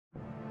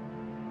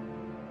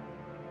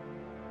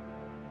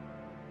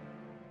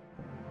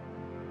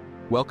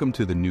Welcome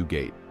to the New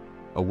Gate,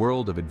 a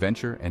world of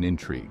adventure and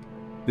intrigue.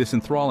 This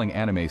enthralling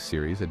anime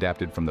series,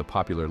 adapted from the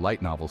popular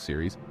light novel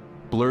series,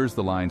 blurs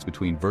the lines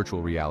between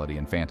virtual reality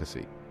and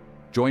fantasy.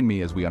 Join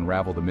me as we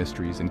unravel the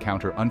mysteries,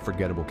 encounter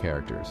unforgettable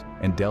characters,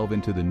 and delve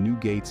into the New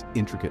Gate's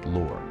intricate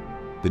lore.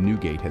 The New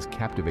Gate has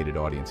captivated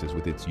audiences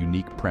with its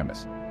unique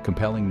premise,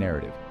 compelling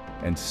narrative,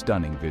 and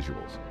stunning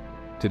visuals.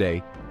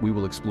 Today, we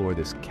will explore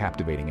this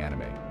captivating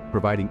anime,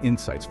 providing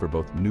insights for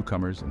both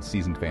newcomers and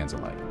seasoned fans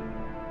alike.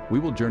 We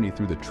will journey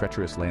through the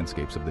treacherous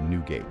landscapes of the New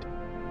Gate,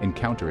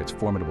 encounter its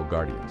formidable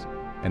guardians,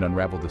 and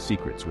unravel the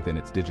secrets within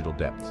its digital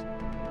depths.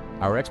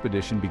 Our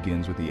expedition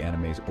begins with the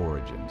anime's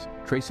origins,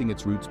 tracing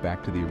its roots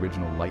back to the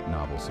original light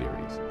novel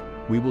series.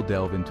 We will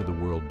delve into the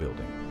world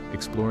building,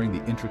 exploring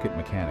the intricate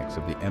mechanics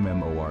of the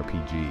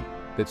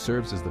MMORPG that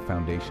serves as the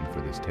foundation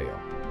for this tale.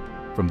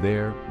 From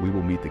there, we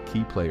will meet the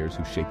key players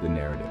who shape the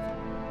narrative,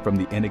 from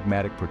the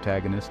enigmatic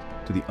protagonist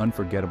to the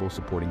unforgettable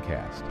supporting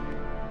cast.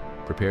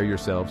 Prepare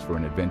yourselves for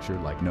an adventure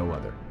like no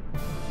other.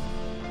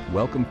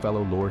 Welcome,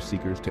 fellow lore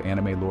seekers, to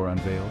Anime Lore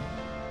Unveiled.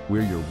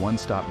 We're your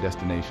one-stop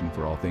destination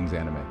for all things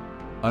anime,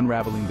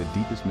 unraveling the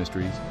deepest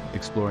mysteries,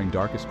 exploring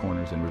darkest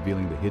corners, and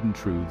revealing the hidden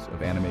truths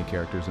of anime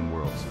characters and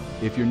worlds.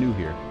 If you're new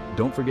here,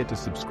 don't forget to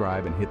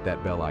subscribe and hit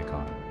that bell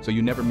icon so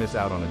you never miss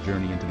out on a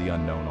journey into the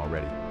unknown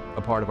already.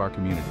 A part of our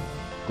community.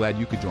 Glad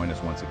you could join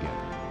us once again.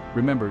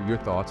 Remember, your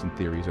thoughts and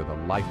theories are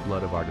the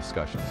lifeblood of our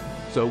discussions,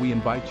 so we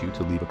invite you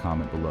to leave a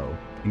comment below,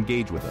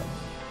 engage with us,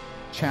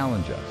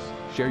 challenge us,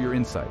 share your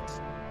insights,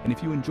 and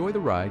if you enjoy the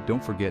ride,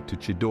 don't forget to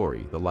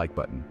Chidori the like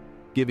button,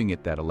 giving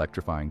it that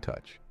electrifying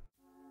touch.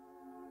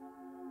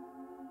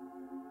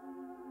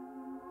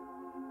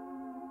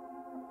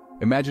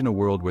 Imagine a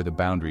world where the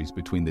boundaries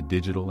between the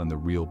digital and the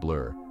real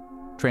blur,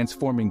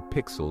 transforming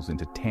pixels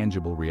into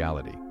tangible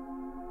reality.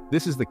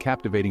 This is the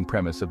captivating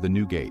premise of the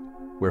New Gate,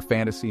 where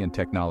fantasy and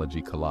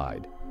technology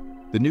collide.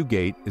 The New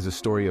Gate is a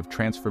story of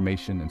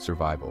transformation and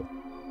survival.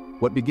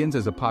 What begins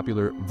as a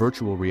popular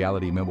virtual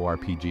reality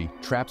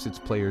MMORPG traps its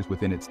players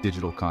within its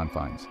digital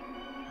confines.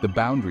 The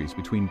boundaries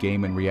between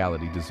game and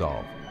reality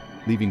dissolve,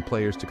 leaving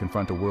players to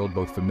confront a world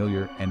both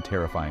familiar and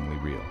terrifyingly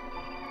real.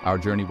 Our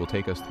journey will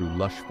take us through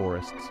lush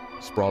forests,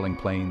 sprawling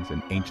plains,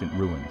 and ancient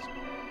ruins.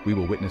 We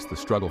will witness the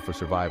struggle for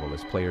survival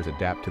as players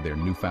adapt to their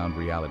newfound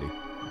reality,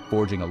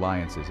 forging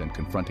alliances and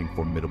confronting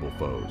formidable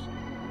foes.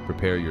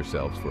 Prepare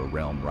yourselves for a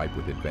realm ripe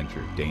with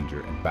adventure,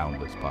 danger, and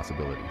boundless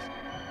possibilities.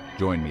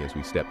 Join me as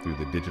we step through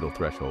the digital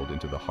threshold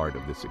into the heart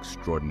of this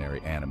extraordinary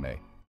anime.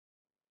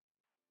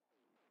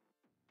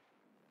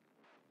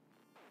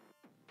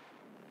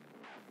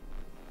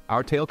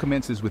 Our tale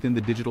commences within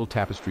the digital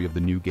tapestry of the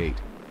New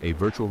Gate, a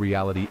virtual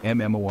reality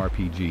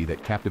MMORPG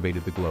that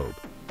captivated the globe.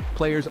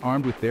 Players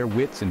armed with their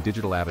wits and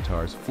digital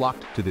avatars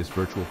flocked to this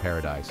virtual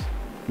paradise.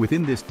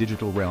 Within this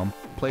digital realm,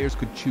 players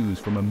could choose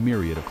from a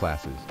myriad of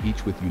classes,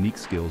 each with unique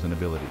skills and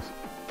abilities.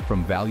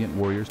 From valiant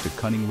warriors to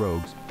cunning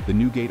rogues, the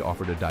New Gate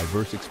offered a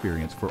diverse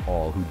experience for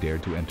all who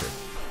dared to enter.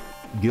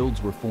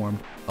 Guilds were formed,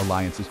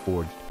 alliances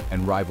forged,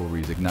 and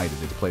rivalries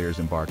ignited as players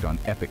embarked on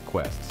epic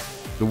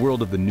quests. The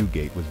world of the New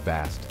Gate was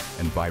vast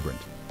and vibrant,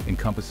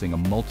 encompassing a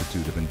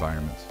multitude of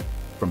environments.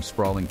 From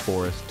sprawling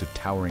forests to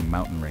towering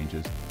mountain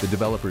ranges, the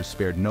developers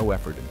spared no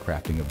effort in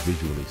crafting a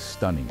visually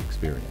stunning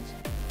experience.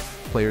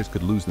 Players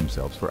could lose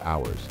themselves for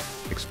hours,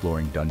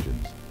 exploring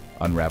dungeons,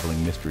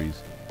 unraveling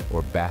mysteries,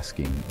 or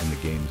basking in the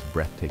game's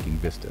breathtaking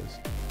vistas.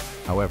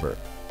 However,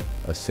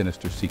 a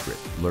sinister secret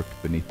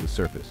lurked beneath the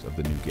surface of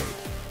the New Gate,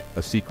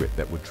 a secret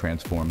that would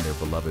transform their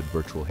beloved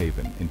virtual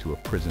haven into a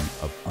prison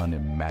of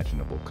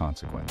unimaginable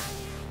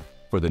consequence.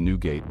 For the New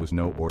Gate was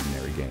no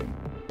ordinary game.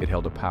 It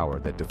held a power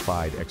that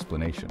defied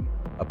explanation,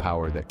 a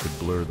power that could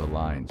blur the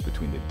lines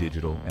between the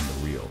digital and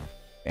the real,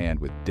 and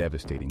with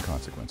devastating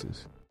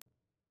consequences.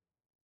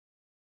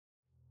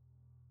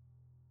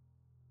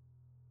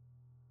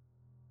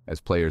 As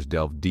players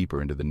delved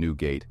deeper into the New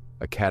Gate,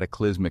 a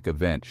cataclysmic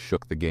event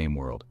shook the game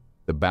world.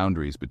 The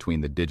boundaries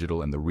between the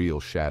digital and the real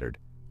shattered,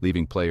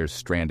 leaving players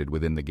stranded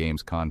within the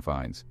game's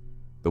confines.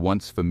 The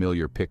once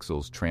familiar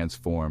pixels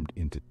transformed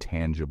into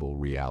tangible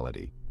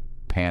reality.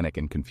 Panic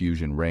and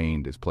confusion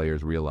reigned as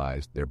players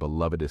realized their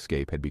beloved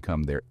escape had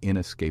become their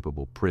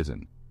inescapable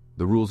prison.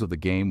 The rules of the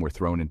game were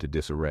thrown into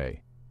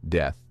disarray.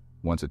 Death,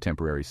 once a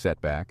temporary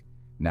setback,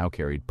 now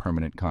carried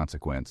permanent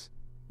consequence.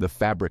 The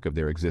fabric of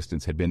their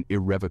existence had been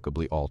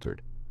irrevocably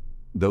altered.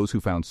 Those who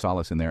found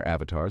solace in their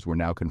avatars were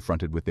now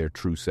confronted with their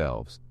true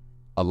selves.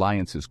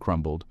 Alliances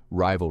crumbled,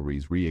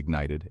 rivalries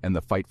reignited, and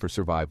the fight for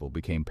survival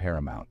became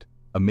paramount.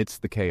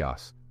 Amidst the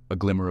chaos, a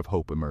glimmer of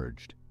hope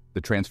emerged.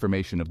 The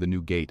transformation of the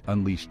New Gate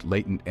unleashed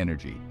latent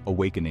energy,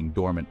 awakening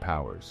dormant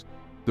powers.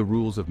 The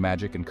rules of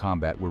magic and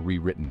combat were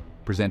rewritten,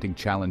 presenting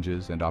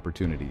challenges and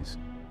opportunities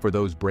for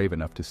those brave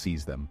enough to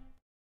seize them.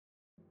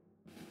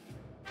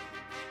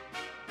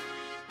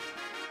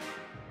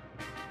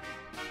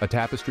 A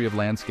tapestry of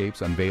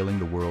landscapes unveiling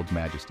the world's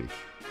majesty.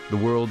 The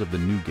world of the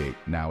New Gate,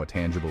 now a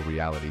tangible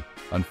reality,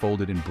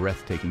 unfolded in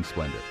breathtaking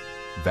splendor.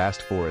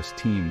 Vast forests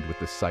teemed with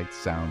the sights,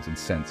 sounds, and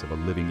scents of a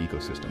living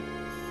ecosystem.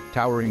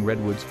 Towering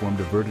redwoods formed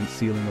a verdant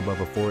ceiling above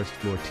a forest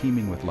floor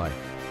teeming with life.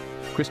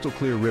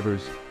 Crystal-clear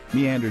rivers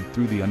meandered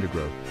through the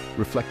undergrowth,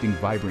 reflecting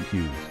vibrant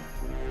hues.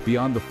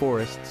 Beyond the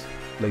forests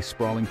lay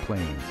sprawling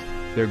plains,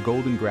 their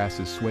golden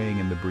grasses swaying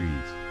in the breeze.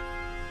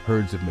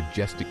 Herds of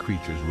majestic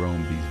creatures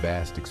roamed these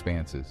vast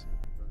expanses.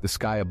 The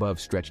sky above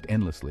stretched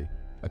endlessly,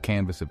 a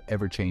canvas of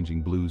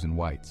ever-changing blues and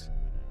whites.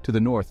 To the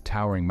north,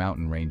 towering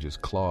mountain ranges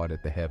clawed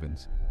at the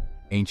heavens.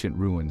 Ancient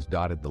ruins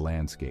dotted the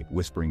landscape,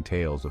 whispering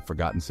tales of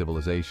forgotten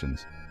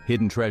civilizations.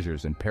 Hidden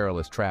treasures and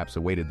perilous traps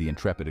awaited the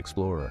intrepid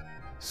explorer.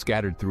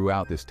 Scattered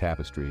throughout this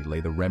tapestry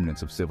lay the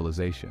remnants of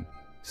civilization.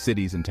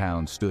 Cities and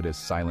towns stood as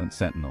silent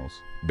sentinels,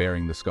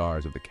 bearing the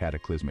scars of the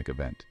cataclysmic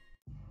event.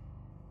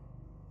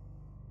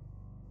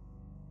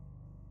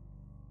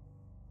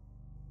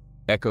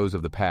 Echoes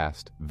of the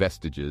past,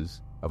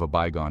 vestiges of a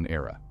bygone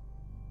era.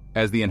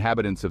 As the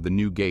inhabitants of the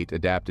New Gate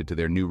adapted to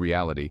their new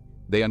reality,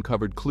 they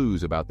uncovered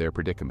clues about their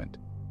predicament.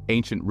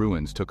 Ancient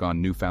ruins took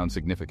on newfound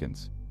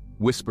significance.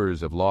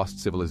 Whispers of lost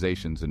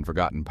civilizations and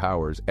forgotten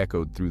powers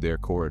echoed through their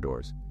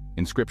corridors.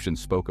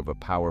 Inscriptions spoke of a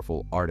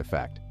powerful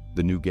artifact,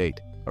 the New Gate,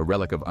 a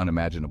relic of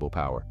unimaginable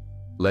power.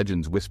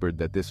 Legends whispered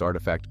that this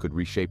artifact could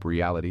reshape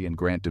reality and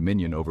grant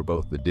dominion over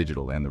both the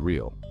digital and the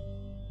real.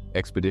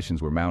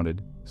 Expeditions were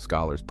mounted,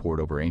 scholars pored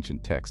over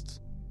ancient texts,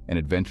 and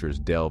adventurers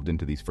delved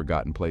into these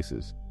forgotten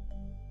places.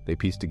 They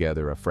pieced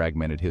together a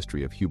fragmented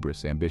history of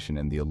hubris, ambition,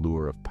 and the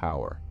allure of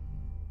power.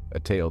 A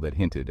tale that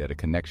hinted at a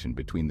connection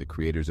between the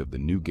creators of the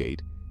New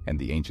Gate and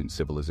the ancient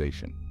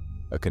civilization.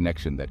 A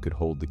connection that could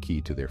hold the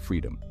key to their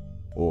freedom,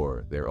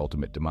 or their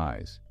ultimate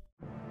demise.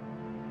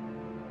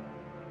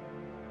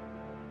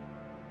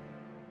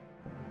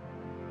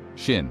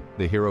 Shin,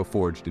 the hero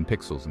forged in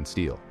pixels and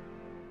steel.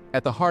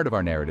 At the heart of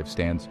our narrative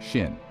stands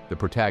Shin, the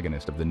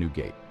protagonist of the New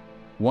Gate.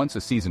 Once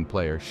a seasoned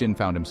player, Shin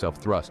found himself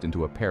thrust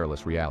into a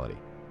perilous reality.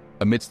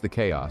 Amidst the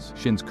chaos,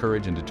 Shin's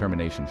courage and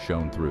determination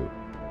shone through.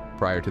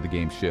 Prior to the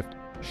game's shift,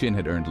 Shin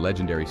had earned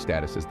legendary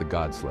status as the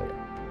God Slayer.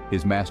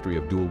 His mastery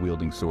of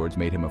dual-wielding swords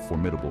made him a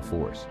formidable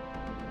force.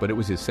 But it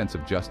was his sense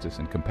of justice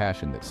and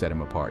compassion that set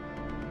him apart.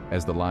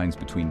 As the lines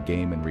between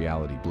game and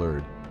reality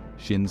blurred,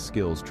 Shin's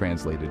skills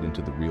translated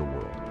into the real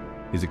world.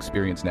 His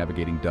experience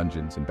navigating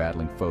dungeons and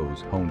battling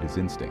foes honed his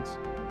instincts.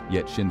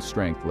 Yet Shin's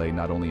strength lay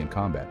not only in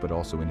combat but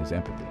also in his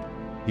empathy.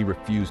 He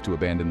refused to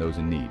abandon those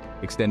in need,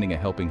 extending a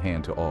helping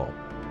hand to all.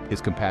 His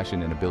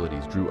compassion and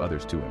abilities drew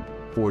others to him,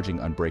 forging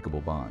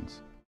unbreakable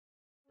bonds.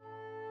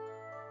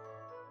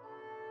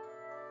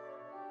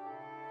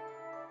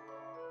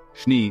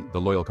 Schnee,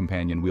 the loyal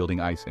companion wielding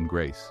ice and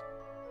grace.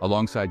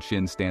 Alongside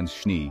Shin stands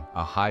Schnee,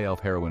 a high elf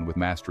heroine with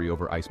mastery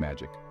over ice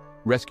magic.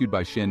 Rescued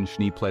by Shin,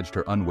 Schnee pledged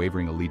her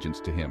unwavering allegiance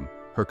to him.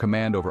 Her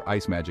command over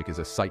ice magic is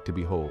a sight to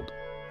behold.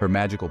 Her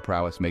magical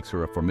prowess makes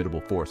her a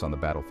formidable force on the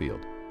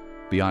battlefield.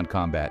 Beyond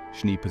combat,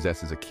 Schnee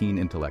possesses a keen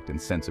intellect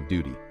and sense of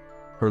duty.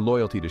 Her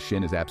loyalty to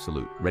Shin is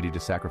absolute, ready to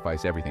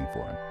sacrifice everything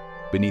for him.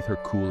 Beneath her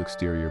cool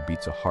exterior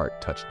beats a heart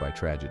touched by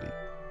tragedy.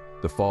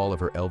 The fall of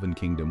her elven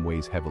kingdom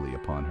weighs heavily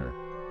upon her.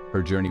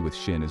 Her journey with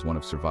Shin is one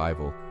of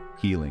survival,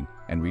 healing,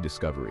 and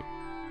rediscovery,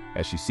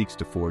 as she seeks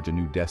to forge a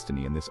new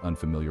destiny in this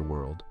unfamiliar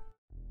world.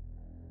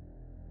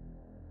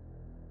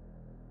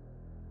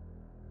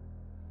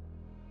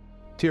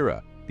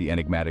 Tiera, the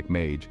enigmatic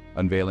mage,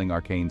 unveiling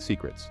arcane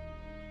secrets.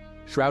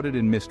 Shrouded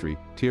in mystery,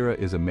 Tiera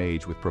is a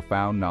mage with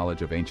profound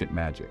knowledge of ancient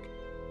magic.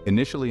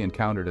 Initially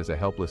encountered as a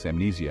helpless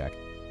amnesiac,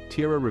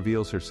 Tiera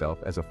reveals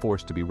herself as a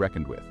force to be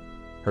reckoned with.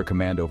 Her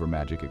command over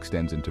magic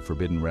extends into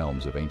forbidden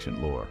realms of ancient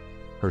lore.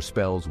 Her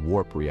spells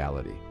warp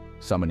reality,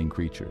 summoning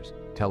creatures,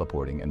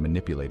 teleporting and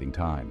manipulating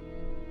time.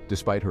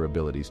 Despite her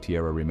abilities,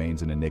 Tiera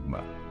remains an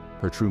enigma,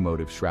 her true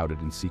motive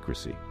shrouded in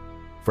secrecy.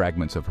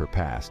 Fragments of her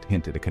past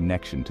hint at a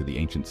connection to the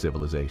ancient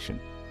civilization.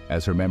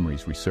 As her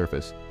memories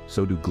resurface,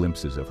 so do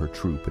glimpses of her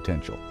true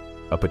potential.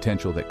 A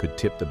potential that could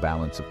tip the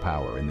balance of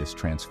power in this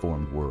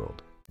transformed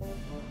world.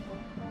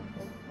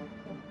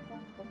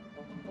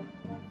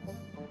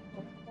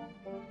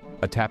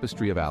 A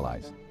tapestry of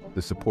allies,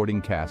 the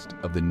supporting cast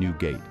of the New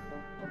Gate.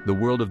 The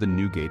world of the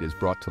New Gate is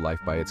brought to life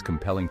by its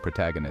compelling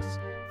protagonists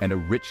and a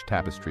rich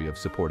tapestry of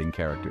supporting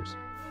characters.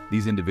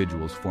 These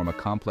individuals form a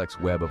complex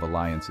web of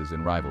alliances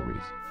and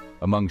rivalries.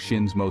 Among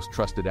Shin's most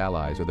trusted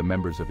allies are the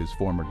members of his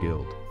former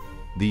guild.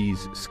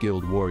 These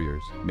skilled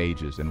warriors,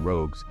 mages, and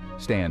rogues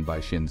stand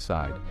by Shin's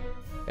side.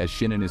 As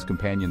Shin and his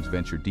companions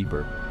venture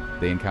deeper,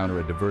 they encounter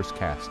a diverse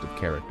cast of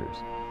characters.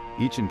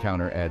 Each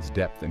encounter adds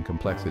depth and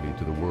complexity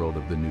to the world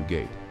of the New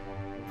Gate,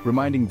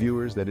 reminding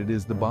viewers that it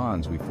is the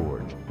bonds we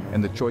forge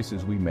and the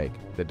choices we make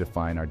that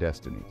define our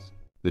destinies.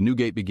 The New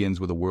Gate begins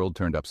with a world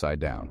turned upside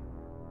down.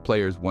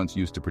 Players, once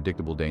used to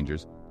predictable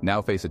dangers,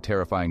 now face a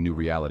terrifying new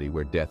reality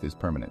where death is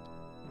permanent.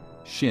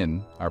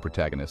 Shin, our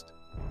protagonist,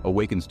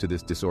 awakens to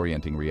this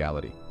disorienting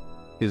reality.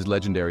 His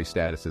legendary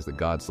status as the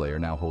God Slayer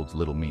now holds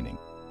little meaning.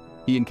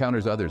 He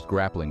encounters others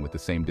grappling with the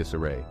same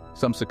disarray,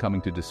 some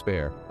succumbing to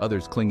despair,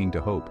 others clinging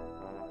to hope.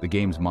 The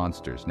game's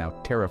monsters, now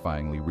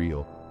terrifyingly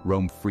real,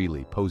 roam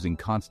freely, posing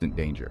constant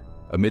danger.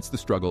 Amidst the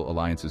struggle,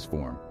 alliances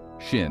form.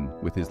 Shin,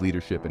 with his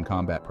leadership and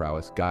combat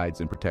prowess, guides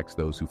and protects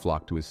those who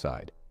flock to his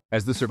side.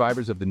 As the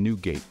survivors of the New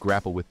Gate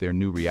grapple with their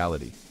new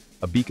reality,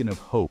 a beacon of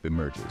hope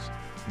emerges,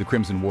 the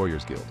Crimson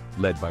Warriors Guild,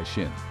 led by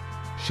Shin.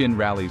 Shin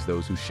rallies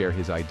those who share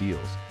his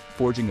ideals,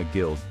 forging a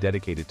guild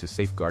dedicated to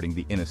safeguarding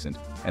the innocent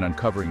and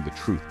uncovering the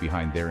truth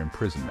behind their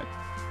imprisonment.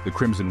 The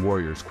Crimson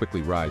Warriors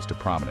quickly rise to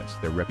prominence,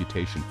 their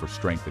reputation for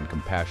strength and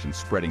compassion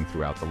spreading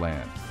throughout the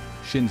land.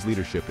 Shin's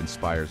leadership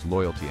inspires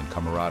loyalty and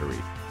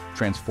camaraderie,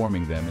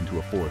 transforming them into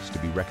a force to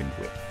be reckoned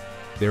with.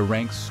 Their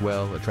ranks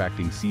swell,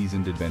 attracting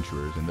seasoned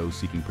adventurers and those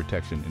seeking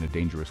protection in a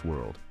dangerous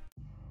world.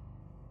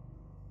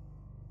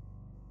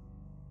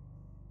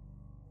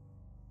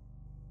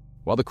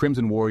 While the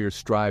Crimson Warriors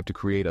strive to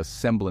create a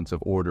semblance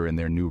of order in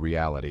their new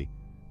reality,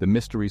 the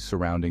mysteries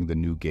surrounding the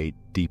New Gate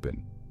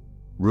deepen.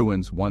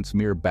 Ruins, once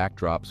mere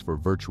backdrops for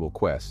virtual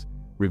quests,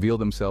 reveal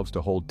themselves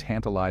to hold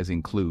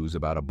tantalizing clues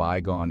about a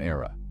bygone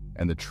era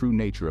and the true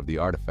nature of the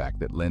artifact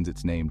that lends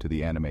its name to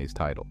the anime's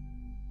title.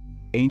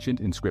 Ancient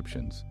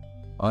inscriptions,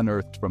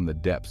 unearthed from the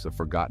depths of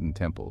forgotten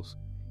temples,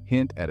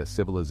 hint at a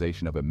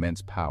civilization of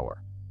immense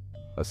power,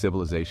 a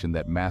civilization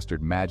that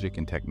mastered magic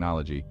and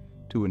technology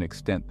to an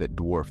extent that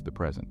dwarfed the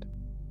present.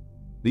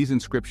 These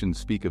inscriptions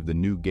speak of the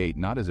New Gate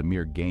not as a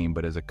mere game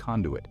but as a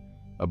conduit,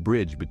 a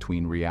bridge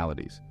between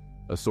realities,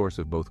 a source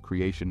of both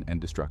creation and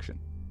destruction.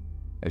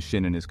 As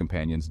Shin and his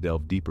companions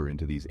delve deeper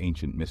into these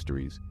ancient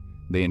mysteries,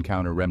 they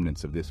encounter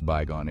remnants of this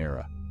bygone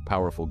era,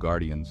 powerful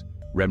guardians,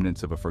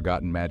 remnants of a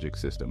forgotten magic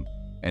system,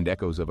 and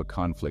echoes of a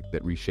conflict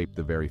that reshaped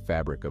the very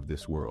fabric of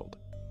this world.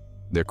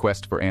 Their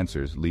quest for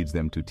answers leads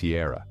them to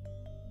Tiera,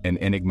 an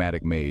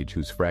enigmatic mage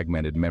whose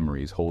fragmented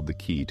memories hold the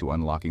key to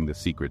unlocking the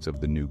secrets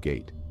of the New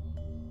Gate.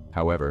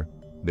 However,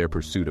 their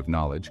pursuit of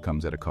knowledge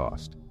comes at a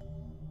cost.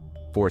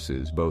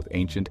 Forces, both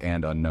ancient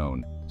and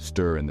unknown,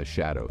 stir in the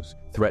shadows,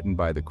 threatened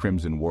by the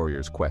Crimson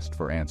Warriors' quest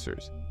for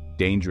answers.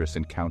 Dangerous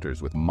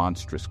encounters with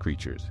monstrous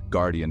creatures,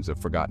 guardians of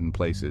forgotten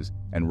places,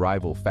 and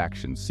rival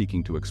factions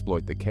seeking to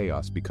exploit the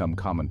chaos become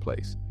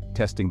commonplace,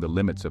 testing the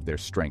limits of their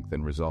strength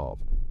and resolve.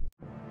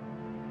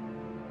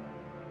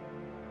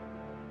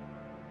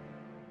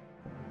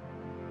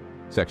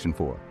 Section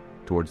 4.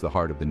 Towards the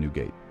Heart of the New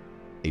Gate.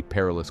 A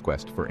perilous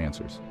quest for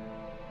answers.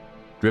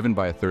 Driven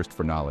by a thirst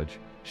for knowledge,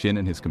 Shin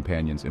and his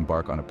companions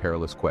embark on a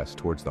perilous quest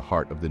towards the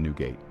heart of the New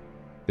Gate.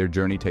 Their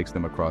journey takes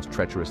them across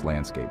treacherous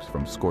landscapes,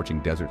 from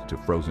scorching deserts to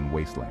frozen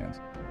wastelands.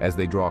 As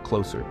they draw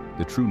closer,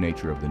 the true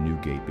nature of the New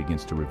Gate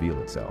begins to reveal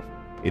itself.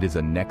 It is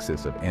a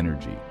nexus of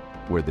energy,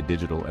 where the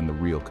digital and the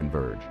real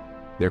converge.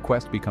 Their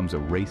quest becomes a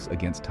race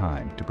against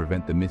time to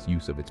prevent the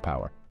misuse of its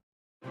power.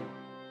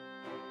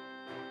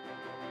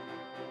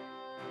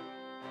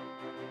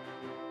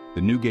 The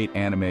New Gate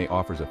anime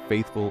offers a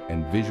faithful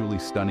and visually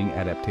stunning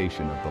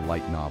adaptation of the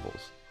light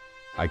novels.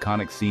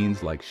 Iconic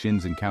scenes like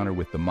Shin's encounter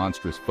with the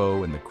monstrous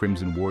foe and the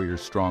Crimson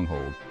Warrior's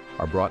stronghold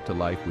are brought to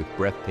life with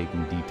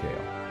breathtaking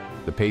detail.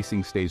 The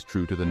pacing stays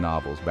true to the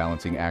novels,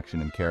 balancing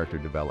action and character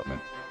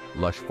development.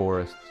 Lush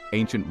forests,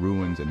 ancient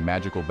ruins, and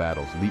magical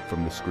battles leap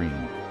from the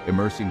screen,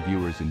 immersing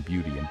viewers in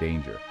beauty and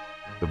danger.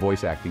 The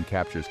voice acting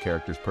captures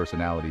characters'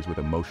 personalities with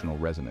emotional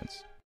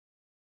resonance.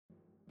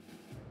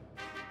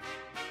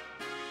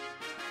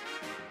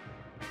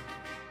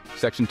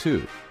 Section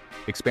 2.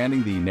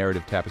 Expanding the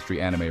narrative tapestry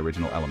anime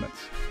original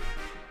elements.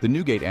 The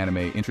New Gate anime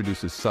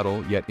introduces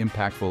subtle yet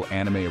impactful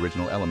anime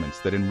original elements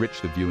that enrich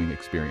the viewing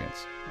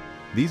experience.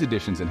 These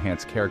additions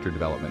enhance character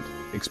development,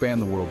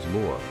 expand the world's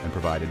lore, and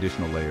provide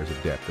additional layers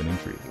of depth and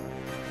intrigue.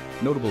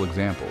 Notable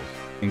examples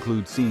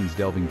include scenes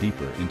delving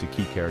deeper into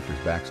key characters'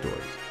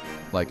 backstories,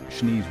 like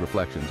Schnee's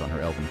reflections on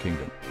her elven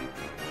kingdom.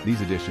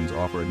 These additions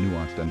offer a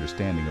nuanced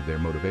understanding of their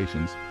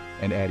motivations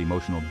and add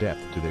emotional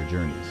depth to their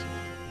journeys.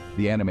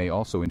 The anime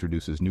also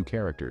introduces new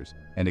characters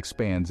and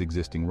expands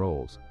existing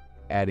roles,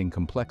 adding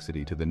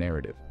complexity to the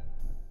narrative.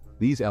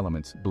 These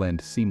elements blend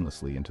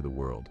seamlessly into the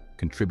world,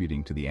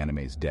 contributing to the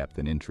anime's depth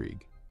and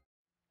intrigue.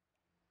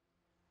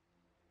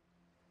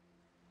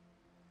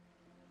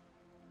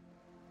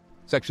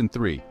 Section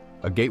 3.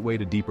 A gateway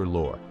to deeper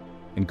lore,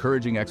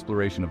 encouraging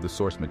exploration of the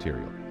source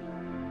material.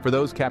 For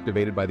those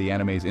captivated by the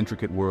anime's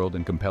intricate world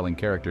and compelling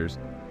characters,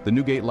 the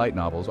New Gate light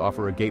novels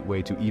offer a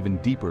gateway to even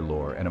deeper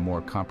lore and a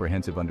more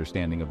comprehensive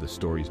understanding of the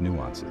story's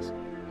nuances.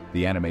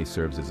 The anime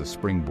serves as a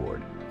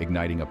springboard,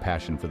 igniting a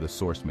passion for the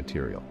source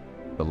material.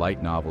 The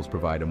light novels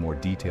provide a more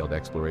detailed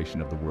exploration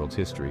of the world's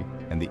history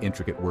and the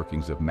intricate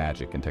workings of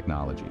magic and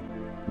technology.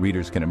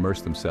 Readers can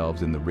immerse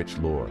themselves in the rich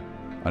lore,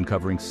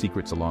 uncovering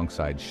secrets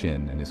alongside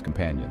Shin and his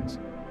companions.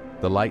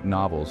 The light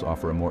novels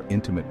offer a more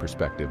intimate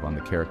perspective on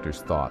the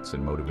characters' thoughts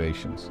and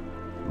motivations.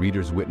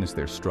 Readers witness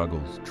their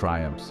struggles,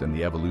 triumphs, and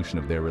the evolution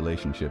of their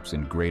relationships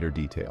in greater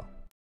detail.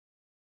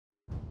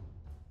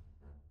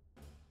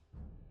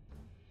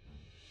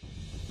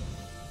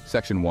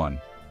 Section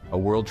 1. A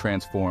world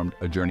transformed,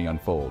 a journey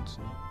unfolds.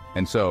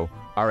 And so,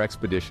 our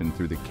expedition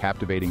through the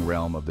captivating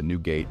realm of the New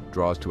Gate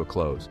draws to a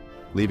close,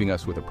 leaving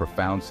us with a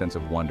profound sense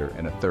of wonder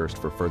and a thirst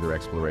for further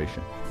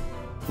exploration.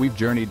 We've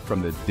journeyed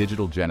from the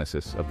digital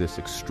genesis of this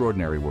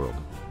extraordinary world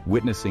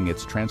witnessing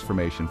its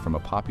transformation from a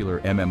popular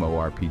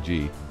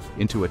MMORPG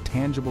into a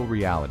tangible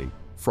reality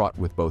fraught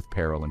with both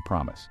peril and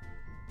promise.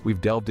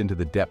 We've delved into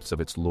the depths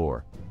of its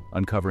lore,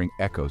 uncovering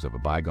echoes of a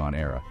bygone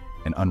era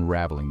and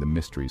unraveling the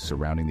mysteries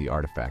surrounding the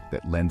artifact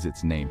that lends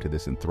its name to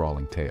this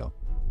enthralling tale.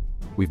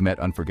 We've met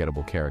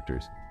unforgettable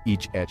characters,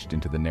 each etched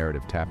into the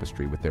narrative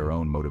tapestry with their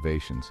own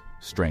motivations,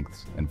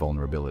 strengths, and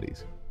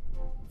vulnerabilities.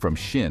 From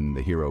Shin,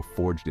 the hero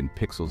forged in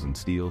pixels and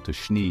steel, to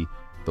Schnee,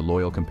 the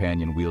loyal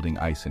companion wielding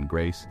ice and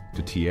grace,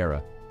 to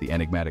Tiera, the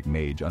enigmatic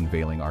mage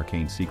unveiling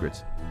arcane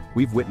secrets,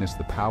 we've witnessed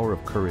the power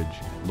of courage,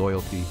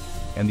 loyalty,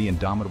 and the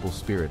indomitable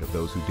spirit of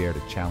those who dare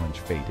to challenge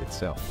fate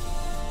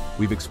itself.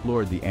 We've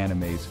explored the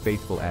anime's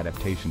faithful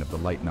adaptation of the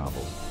light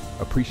novel,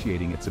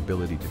 appreciating its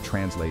ability to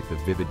translate the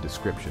vivid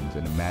descriptions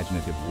and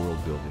imaginative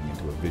world-building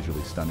into a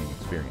visually stunning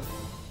experience.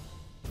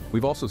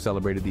 We've also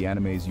celebrated the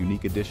anime's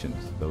unique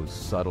additions, those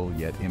subtle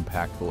yet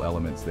impactful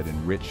elements that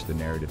enrich the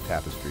narrative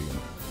tapestry and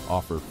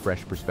offer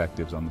fresh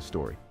perspectives on the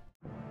story.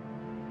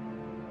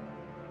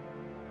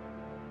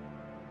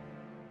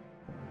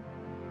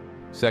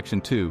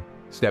 Section 2,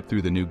 Step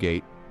Through the New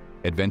Gate,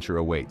 Adventure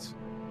Awaits.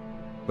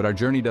 But our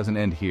journey doesn't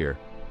end here.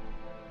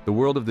 The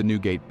world of the New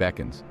Gate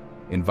beckons,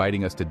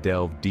 inviting us to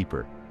delve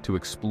deeper, to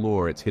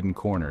explore its hidden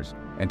corners,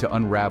 and to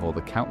unravel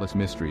the countless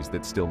mysteries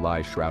that still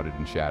lie shrouded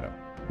in shadow.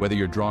 Whether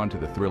you're drawn to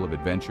the thrill of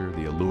adventure,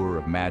 the allure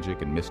of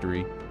magic and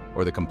mystery,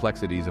 or the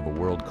complexities of a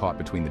world caught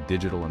between the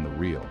digital and the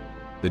real,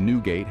 the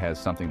New Gate has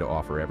something to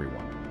offer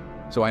everyone.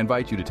 So I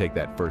invite you to take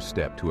that first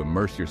step to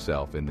immerse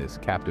yourself in this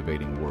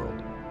captivating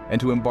world, and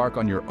to embark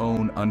on your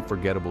own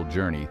unforgettable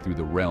journey through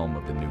the realm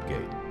of the New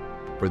Gate.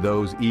 For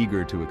those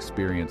eager to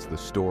experience the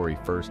story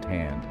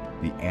firsthand,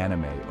 the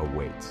anime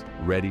awaits,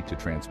 ready to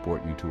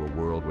transport you to a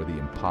world where the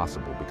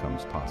impossible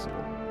becomes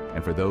possible.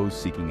 And for those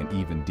seeking an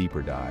even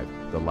deeper dive,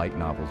 the light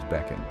novels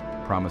beckon,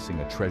 promising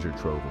a treasure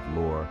trove of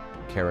lore,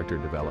 character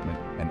development,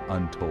 and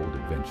untold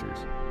adventures.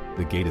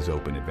 The gate is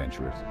open,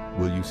 adventurers.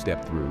 Will you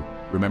step through?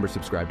 Remember,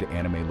 subscribe to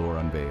Anime Lore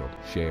Unveiled,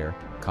 share,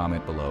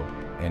 comment below,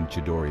 and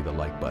Chidori the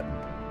like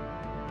button.